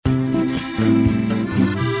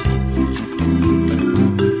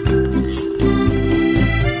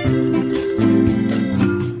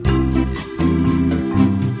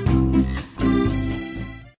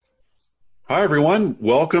Hi, everyone.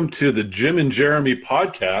 Welcome to the Jim and Jeremy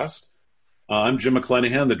podcast. I'm Jim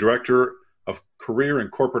McClanahan, the Director of Career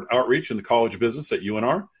and Corporate Outreach in the College of Business at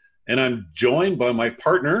UNR, and I'm joined by my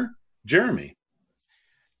partner, Jeremy.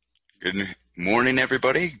 Good morning,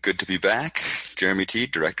 everybody. Good to be back. Jeremy T.,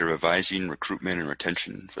 Director of Advising, Recruitment, and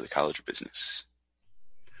Retention for the College of Business.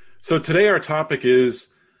 So today our topic is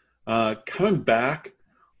coming back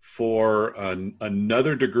for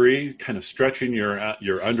another degree, kind of stretching your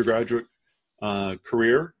undergraduate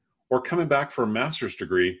career, or coming back for a master's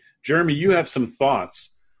degree. Jeremy, you have some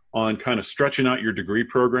thoughts on kind of stretching out your degree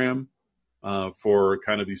program for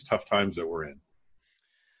kind of these tough times that we're in.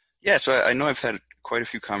 Yeah, so I know I've had quite a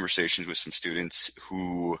few conversations with some students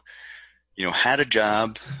who, had a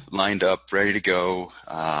job lined up, ready to go.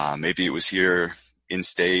 Maybe it was here in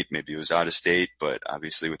state, maybe it was out of state, but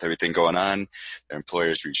obviously with everything going on, their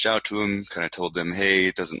employers reached out to them, kind of told them, hey,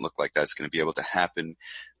 it doesn't look like that's going to be able to happen.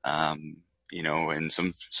 And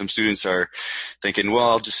some students are thinking, well,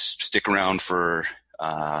 I'll just stick around for,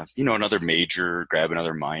 another major, grab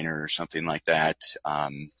another minor or something like that,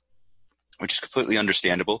 which is completely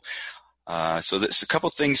understandable. So there's a couple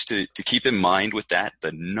things to keep in mind with that.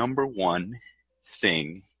 The number one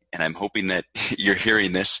thing, and I'm hoping that you're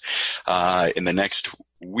hearing this in the next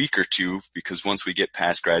week or two, because once we get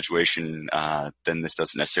past graduation, then this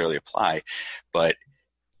doesn't necessarily apply, but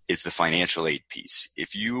is the financial aid piece.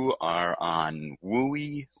 If you are on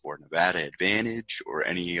WUI or Nevada Advantage or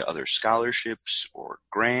any other scholarships or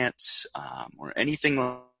grants or anything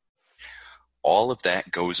like that, all of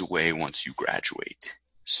that goes away once you graduate.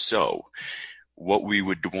 So what we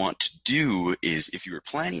would want to do is, if you were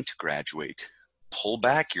planning to graduate, pull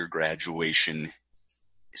back your graduation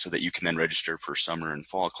so that you can then register for summer and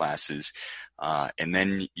fall classes, and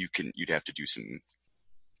then you'd have to do some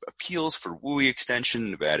appeals for WUI extension,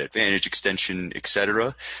 Nevada Advantage extension,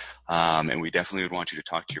 etc. And we definitely would want you to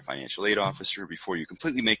talk to your financial aid officer before you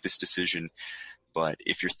completely make this decision. But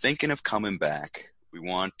if you're thinking of coming back, we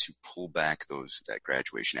want to pull back that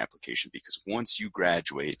graduation application, because once you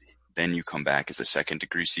graduate, then you come back as a second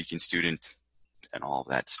degree seeking student, and all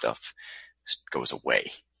that stuff goes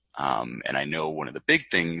away. And I know one of the big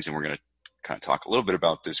things, and we're going to kind of talk a little bit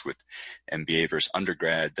about this with MBA versus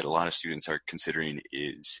undergrad, that a lot of students are considering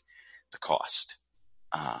is the cost.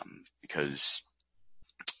 Because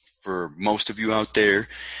for most of you out there,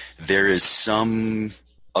 there is some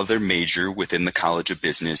other major within the College of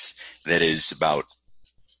Business that is about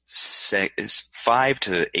 5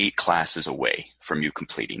 to 8 classes away from you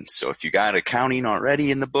completing. So if you got accounting already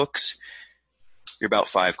in the books, you're about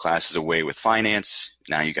 5 classes away with finance.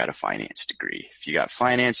 Now you got a finance degree. If you got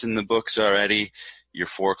finance in the books already, you're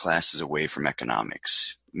 4 classes away from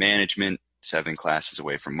economics. Management, 7 classes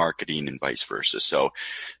away from marketing, and vice versa. So,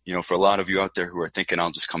 for a lot of you out there who are thinking,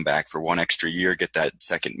 I'll just come back for 1 extra year, get that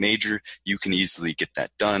second major, you can easily get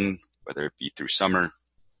that done, whether it be through summer,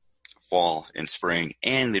 fall, and spring,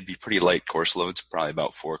 and they'd be pretty light course loads, probably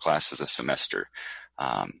about 4 classes a semester.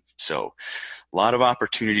 So a lot of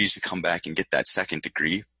opportunities to come back and get that second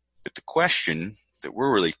degree. But the question that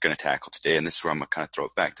we're really going to tackle today, and this is where I'm going to kind of throw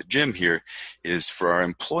it back to Jim here, is for our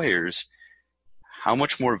employers, how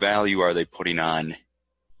much more value are they putting on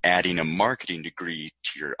adding a marketing degree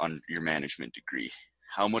to your management degree?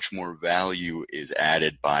 How much more value is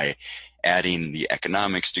added by adding the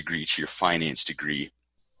economics degree to your finance degree?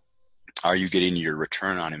 Are you getting your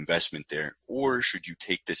return on investment there? Or should you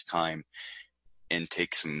take this time and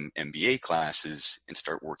take some MBA classes and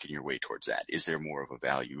start working your way towards that? Is there more of a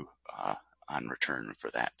value on return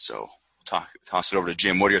for that? So toss it over to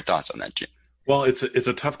Jim. What are your thoughts on that, Jim? Well, it's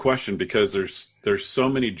a tough question, because there's so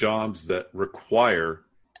many jobs that require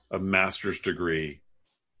a master's degree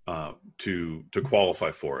to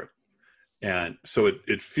qualify for it. And so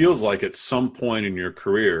it feels like at some point in your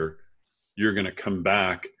career, you're going to come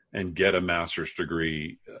back and get a master's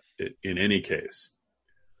degree in any case.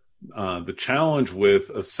 The challenge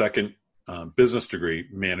with a second business degree,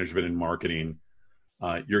 management and marketing,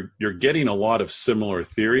 you're getting a lot of similar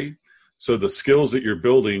theory. So the skills that you're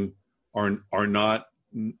building are not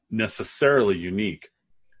necessarily unique.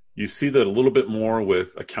 You see that a little bit more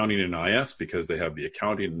with accounting and IS, because they have the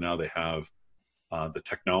accounting and now they have the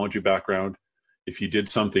technology background. If you did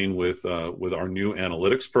something with our new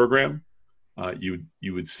analytics program,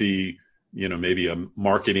 you would see, maybe a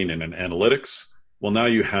marketing and an analytics. Well, now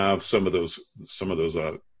you have some of those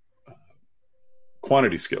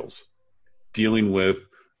quantity skills, dealing with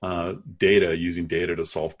data, using data to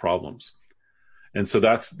solve problems. And so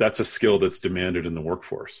that's a skill that's demanded in the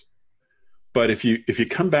workforce. But if you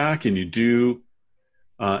come back and you do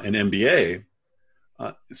an MBA,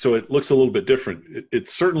 So it looks a little bit different.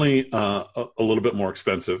 It's certainly a little bit more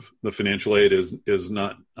expensive. The financial aid is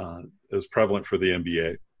not as prevalent for the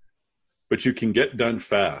MBA, but you can get done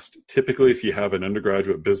fast. Typically, if you have an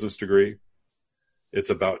undergraduate business degree, it's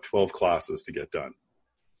about 12 classes to get done.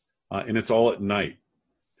 And it's all at night.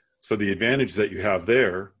 So the advantage that you have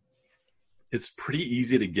there, it's pretty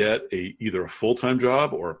easy to get either a full-time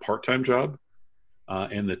job or a part-time job.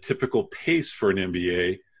 And the typical pace for an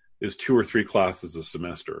MBA is 2 or 3 classes a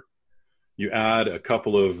semester. You add a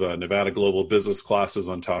couple of Nevada Global Business classes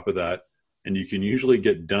on top of that, and you can usually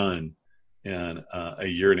get done in a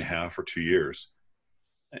year and a half or 2 years.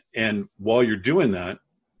 And while you're doing that,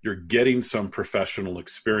 you're getting some professional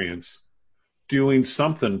experience doing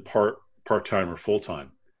something part-time or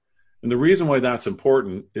full-time. And the reason why that's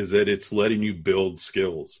important is that it's letting you build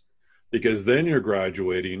skills, because then you're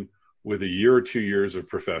graduating with a year or 2 years of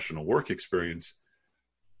professional work experience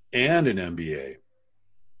and an MBA.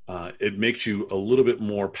 It makes you a little bit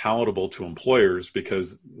more palatable to employers,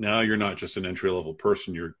 because now you're not just an entry-level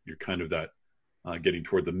person, you're kind of that getting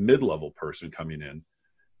toward the mid-level person coming in,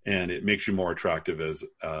 and it makes you more attractive as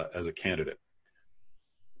a candidate.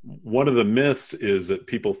 One of the myths is that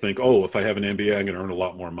people think, oh, if I have an MBA, I'm going to earn a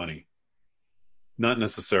lot more money. Not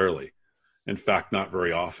necessarily. In fact, not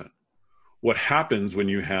very often. What happens when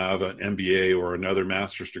you have an MBA or another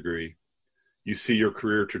master's degree, you see your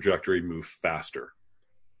career trajectory move faster.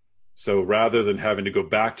 So rather than having to go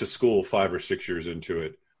back to school 5 or 6 years into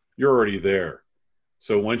it, you're already there.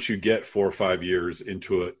 So once you get 4 or 5 years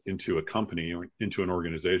into a company or into an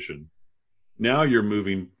organization, now you're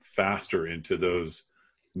moving faster into those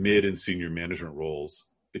mid and senior management roles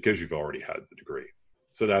because you've already had the degree.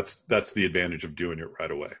 So that's the advantage of doing it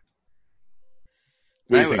right away.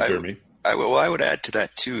 What do you think, Jeremy? I would add to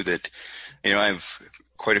that too that, I have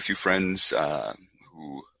quite a few friends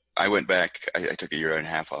who I went back. I took a year and a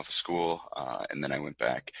half off of school, and then I went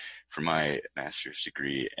back for my master's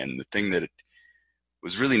degree. And the thing that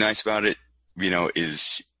was really nice about it,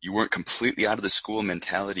 is you weren't completely out of the school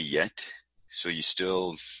mentality yet. So you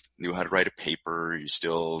still knew how to write a paper. You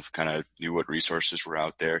still kind of knew what resources were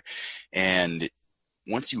out there. And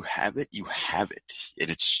once you have it, you have it, and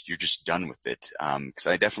you're just done with it. Because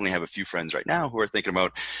I definitely have a few friends right now who are thinking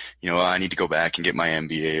about, I need to go back and get my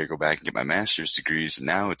MBA or go back and get my master's degrees. And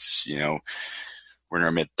now it's, we're in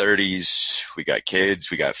our mid-30s. We got kids,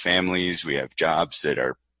 we got families, we have jobs that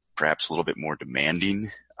are perhaps a little bit more demanding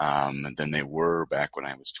than they were back when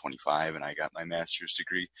I was 25 and I got my master's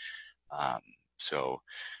degree. So,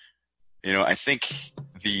 I think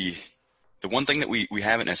the one thing that we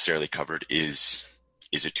haven't necessarily covered is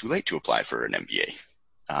it too late to apply for an MBA?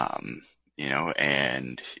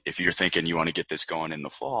 And if you're thinking you want to get this going in the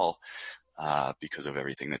fall, because of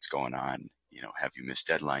everything that's going on, have you missed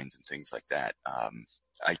deadlines and things like that?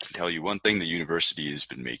 I can tell you one thing: the university has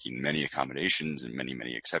been making many accommodations and many,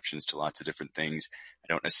 many exceptions to lots of different things. I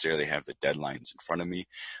don't necessarily have the deadlines in front of me,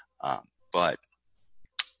 but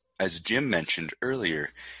as Jim mentioned earlier,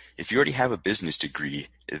 if you already have a business degree,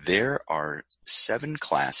 there are 7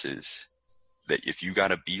 classes that if you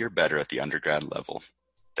got a B or better at the undergrad level,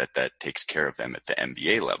 that takes care of them at the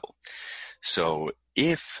MBA level. So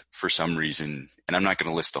if for some reason, and I'm not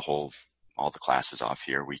going to list all the classes off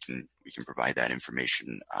here, we can provide that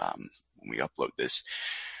information when we upload this.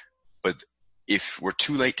 But if we're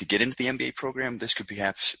too late to get into the MBA program, this could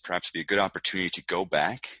perhaps be a good opportunity to go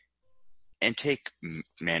back and take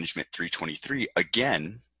Management 323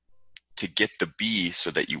 again to get the B, so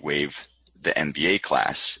that you waive the MBA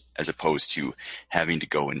class, as opposed to having to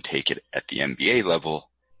go and take it at the MBA level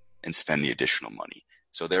and spend the additional money.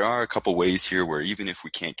 So there are a couple ways here where even if we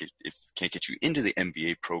can't get you into the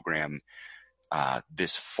MBA program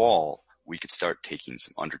this fall, we could start taking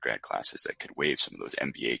some undergrad classes that could waive some of those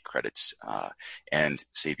MBA credits and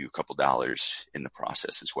save you a couple dollars in the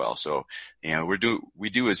process as well. So, we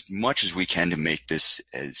do as much as we can to make this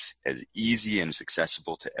as easy and as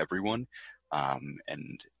accessible to everyone.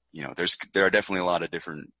 And there are definitely a lot of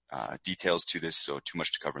different details to this, so too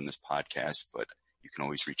much to cover in this podcast, but you can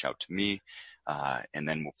always reach out to me, and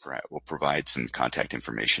then we'll provide some contact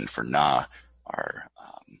information for Na, our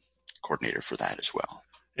coordinator for that as well.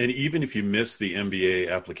 And even if you miss the MBA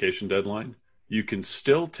application deadline, you can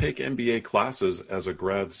still take MBA classes as a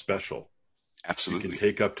grad special. Absolutely. You can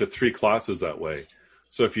take up to 3 classes that way.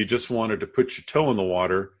 So if you just wanted to put your toe in the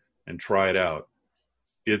water and try it out,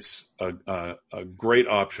 it's a great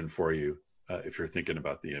option for you if you're thinking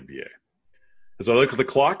about the MBA. As I look at the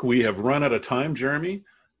clock, we have run out of time, Jeremy.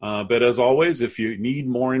 But as always, if you need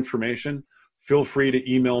more information, feel free to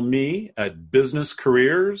email me at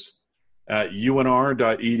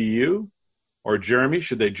businesscareers@unr.edu. or Jeremy,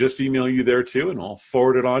 should they just email you there too, and I'll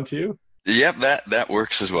forward it on to you? Yep, that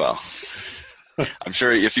works as well. I'm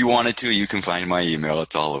sure if you wanted to, you can find my email.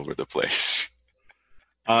 It's all over the place.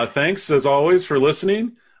 Thanks, as always, for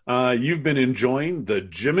listening. You've been enjoying the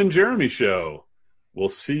Jim and Jeremy Show. We'll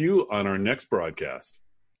see you on our next broadcast.